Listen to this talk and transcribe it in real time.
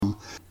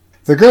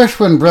The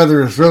Gershwin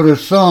brothers wrote a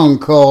song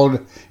called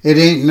 "It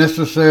Ain't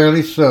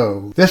Necessarily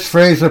So." This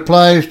phrase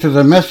applies to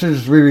the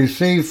message we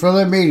receive from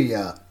the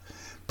media,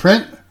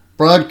 print,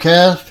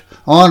 broadcast,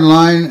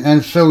 online,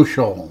 and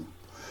social.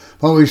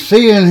 What we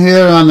see and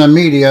hear on the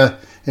media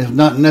is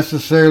not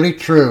necessarily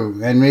true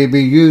and may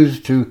be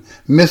used to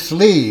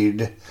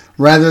mislead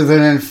rather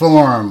than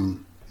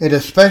inform. It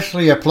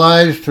especially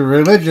applies to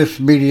religious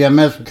media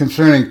messages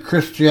concerning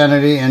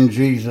Christianity and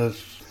Jesus.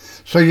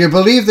 So you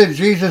believe that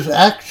Jesus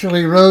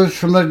actually rose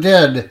from the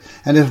dead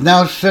and is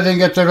now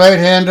sitting at the right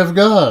hand of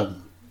God.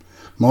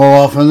 More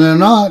often than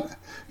not,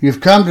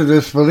 you've come to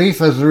this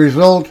belief as a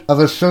result of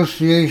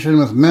association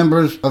with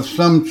members of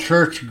some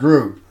church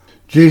group.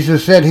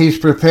 Jesus said he's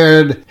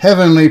prepared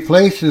heavenly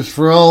places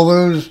for all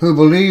those who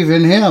believe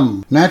in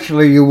him.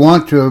 Naturally, you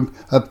want to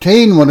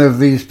obtain one of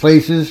these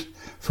places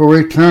for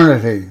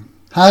eternity.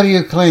 How do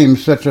you claim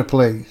such a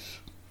place?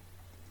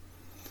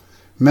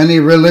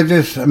 Many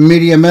religious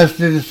media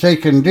messages say you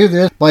can do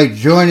this by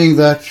joining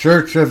the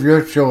church of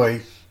your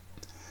choice.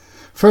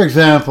 For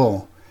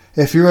example,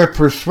 if you are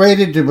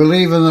persuaded to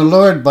believe in the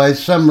Lord by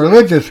some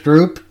religious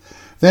group,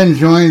 then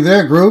join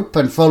their group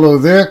and follow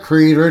their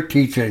creed or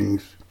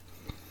teachings.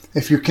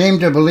 If you came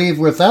to believe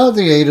without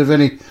the aid of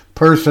any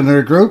person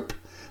or group,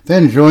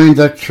 then join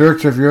the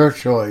church of your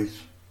choice.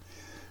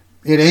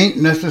 It ain't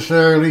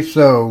necessarily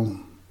so.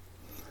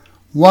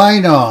 Why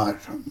not?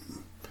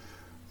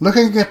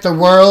 Looking at the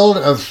world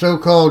of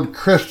so-called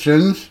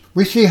Christians,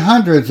 we see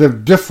hundreds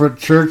of different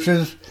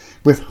churches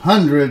with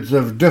hundreds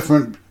of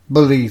different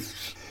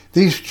beliefs.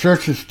 These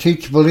churches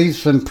teach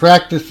beliefs and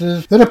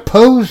practices that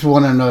oppose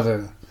one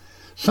another.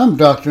 Some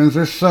doctrines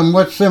are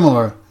somewhat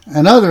similar,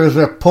 and others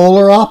are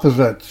polar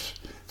opposites.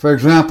 For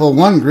example,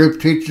 one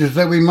group teaches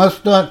that we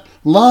must not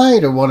lie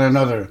to one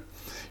another,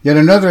 yet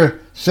another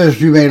says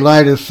you may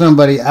lie to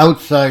somebody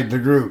outside the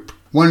group.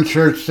 One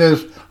church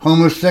says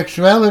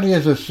homosexuality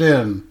is a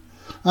sin.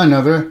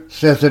 Another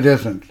says it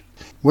isn't.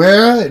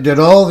 Where did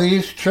all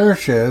these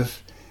churches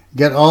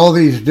get all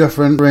these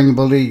different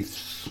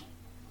beliefs?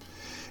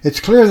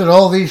 It's clear that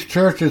all these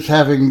churches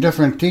having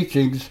different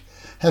teachings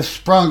have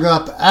sprung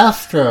up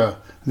after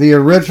the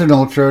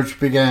original church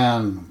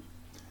began.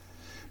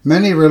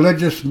 Many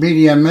religious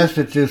media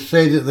messages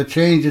say that the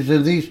changes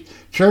in these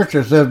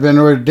churches have been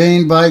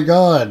ordained by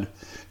God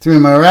through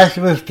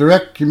miraculous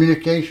direct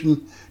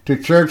communication to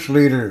church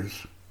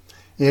leaders.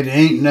 It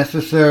ain't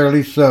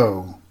necessarily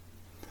so.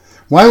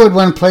 Why would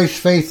one place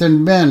faith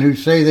in men who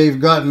say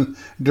they've gotten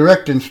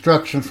direct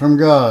instruction from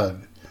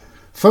God?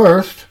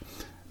 First,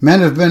 men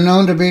have been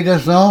known to be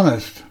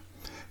dishonest.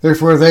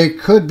 Therefore, they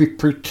could be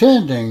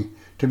pretending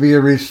to be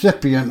a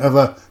recipient of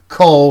a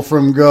call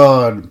from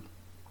God.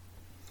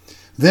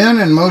 Then,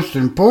 and most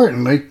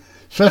importantly,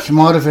 such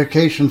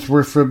modifications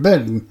were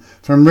forbidden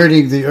from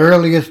reading the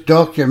earliest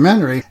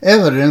documentary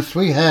evidence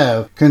we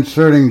have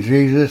concerning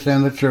Jesus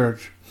and the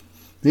church.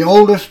 The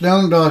oldest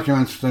known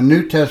documents, the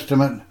New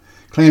Testament,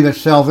 claim that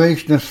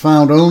salvation is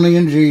found only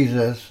in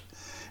Jesus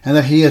and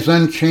that he is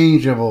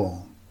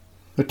unchangeable.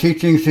 The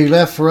teachings he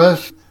left for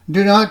us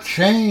do not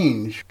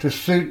change to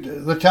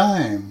suit the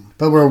time,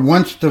 but were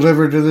once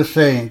delivered to the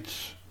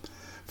saints.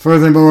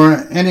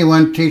 Furthermore,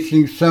 anyone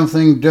teaching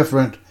something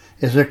different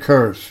is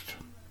accursed.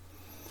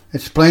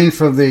 It's plain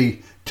from the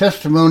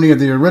testimony of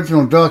the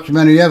original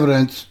documentary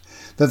evidence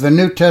that the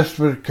New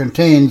Testament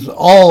contains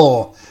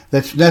all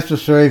that's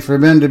necessary for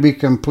men to be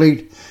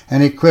complete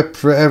and equipped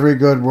for every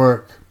good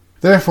work.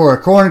 Therefore,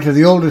 according to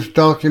the oldest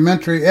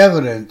documentary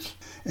evidence,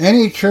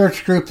 any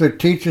church group that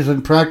teaches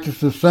and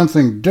practices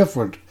something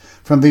different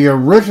from the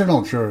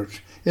original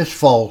church is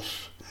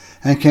false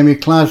and can be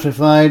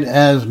classified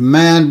as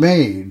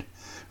man-made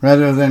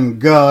rather than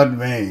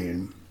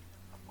God-made.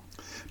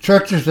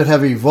 Churches that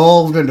have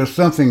evolved into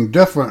something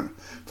different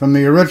from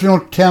the original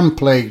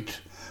template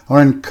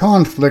are in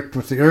conflict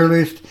with the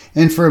earliest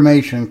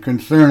information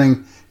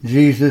concerning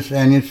Jesus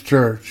and his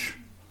church.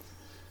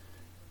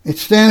 It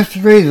stands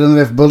to reason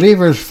that if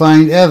believers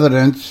find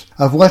evidence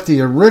of what the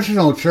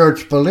original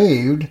church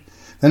believed,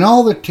 then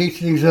all the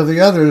teachings of the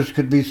others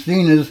could be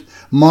seen as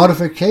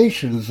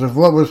modifications of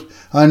what was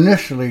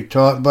initially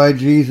taught by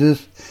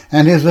Jesus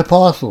and his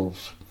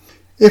apostles.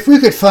 If we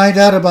could find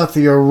out about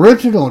the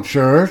original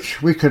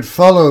church, we could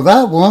follow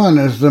that one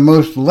as the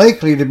most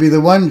likely to be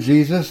the one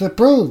Jesus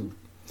approved.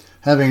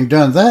 Having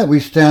done that, we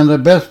stand the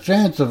best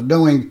chance of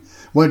knowing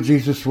what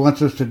Jesus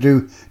wants us to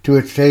do to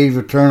achieve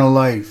eternal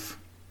life.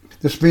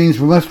 This means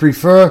we must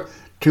refer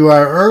to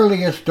our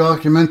earliest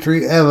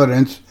documentary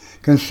evidence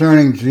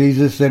concerning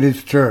Jesus and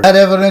his church. That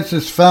evidence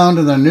is found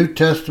in the New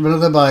Testament of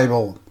the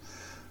Bible.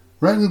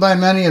 Written by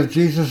many of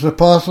Jesus'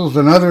 apostles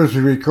and others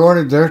who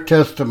recorded their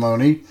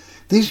testimony,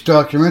 these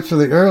documents are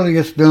the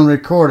earliest known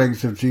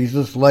recordings of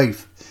Jesus'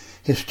 life,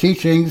 his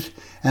teachings,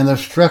 and the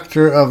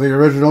structure of the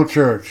original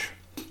church.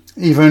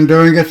 Even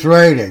during its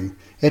writing,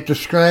 it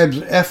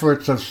describes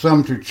efforts of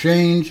some to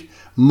change,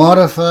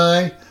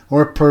 modify,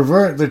 or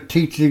pervert the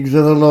teachings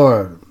of the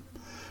Lord.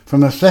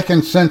 From the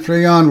 2nd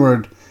century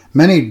onward,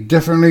 many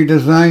differently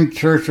designed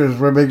churches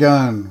were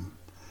begun.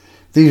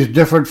 These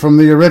differed from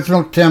the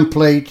original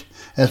template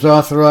as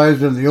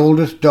authorized in the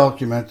oldest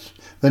documents,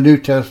 the New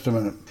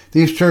Testament.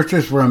 These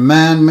churches were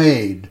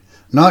man-made,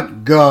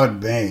 not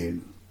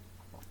God-made.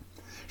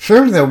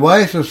 Surely the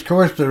wisest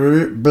course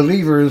the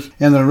believers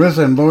in the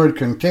risen Lord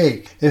can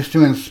take is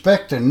to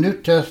inspect the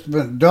New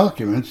Testament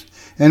documents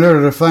in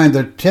order to find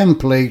the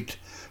template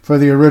for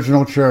the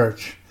original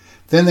church.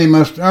 Then they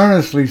must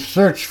earnestly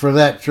search for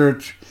that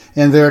church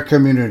in their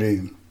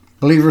community.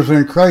 Believers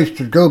in Christ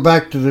should go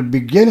back to the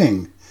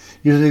beginning,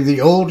 using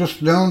the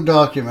oldest known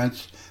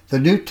documents, the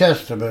New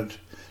Testament,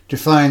 to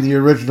find the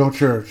original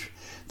church.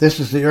 This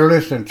is the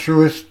earliest and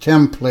truest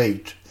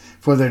template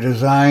for the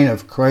design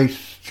of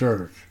Christ's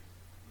church.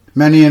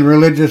 Many in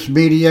religious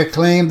media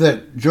claim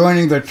that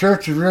joining the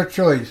church of your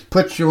choice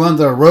puts you on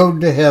the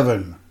road to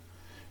heaven.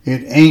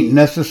 It ain't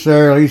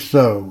necessarily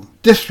so.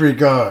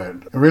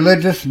 Disregard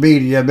religious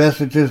media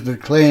messages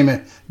that claim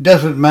it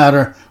doesn't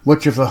matter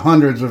which of the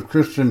hundreds of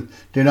Christian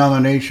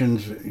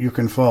denominations you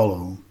can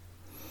follow.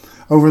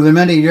 Over the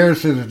many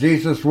years since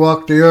Jesus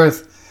walked the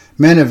earth,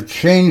 men have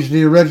changed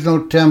the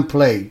original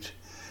template,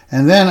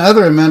 and then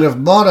other men have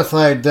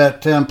modified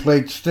that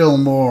template still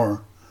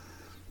more.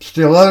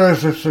 Still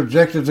others have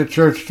subjected the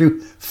church to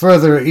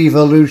further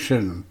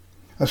evolution.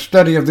 A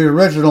study of the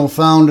original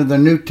found in the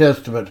New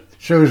Testament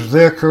shows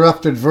their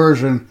corrupted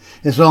version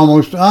is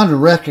almost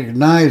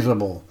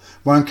unrecognizable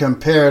when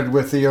compared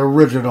with the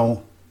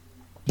original.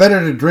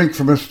 Better to drink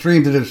from a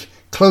stream that is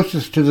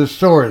closest to the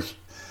source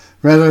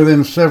rather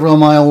than several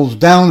miles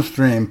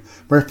downstream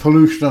where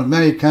pollution of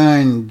many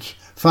kinds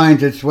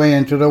finds its way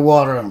into the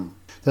water.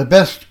 The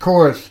best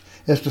course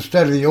is to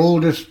study the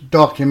oldest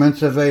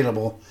documents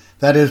available,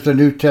 that is the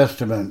New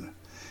Testament.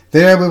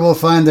 There we will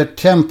find the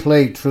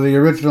template for the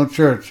original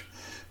church,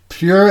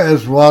 pure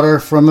as water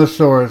from the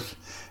source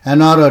and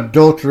not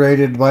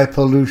adulterated by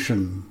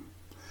pollution.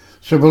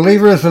 So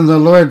believers in the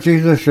Lord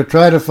Jesus should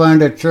try to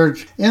find a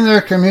church in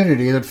their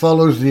community that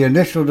follows the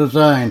initial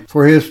design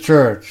for His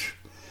church.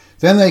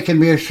 Then they can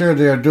be assured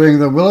they are doing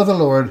the will of the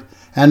Lord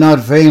and not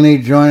vainly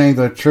joining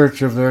the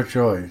church of their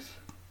choice.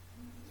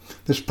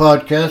 This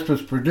podcast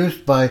was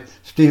produced by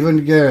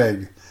Stephen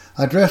Gehrig.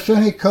 Address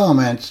any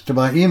comments to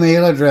my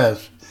email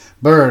address,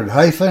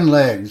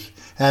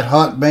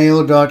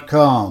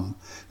 bird-legs@hotmail.com.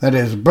 That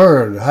is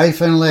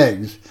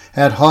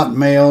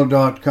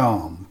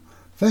bird-legs@hotmail.com.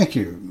 Thank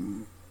you.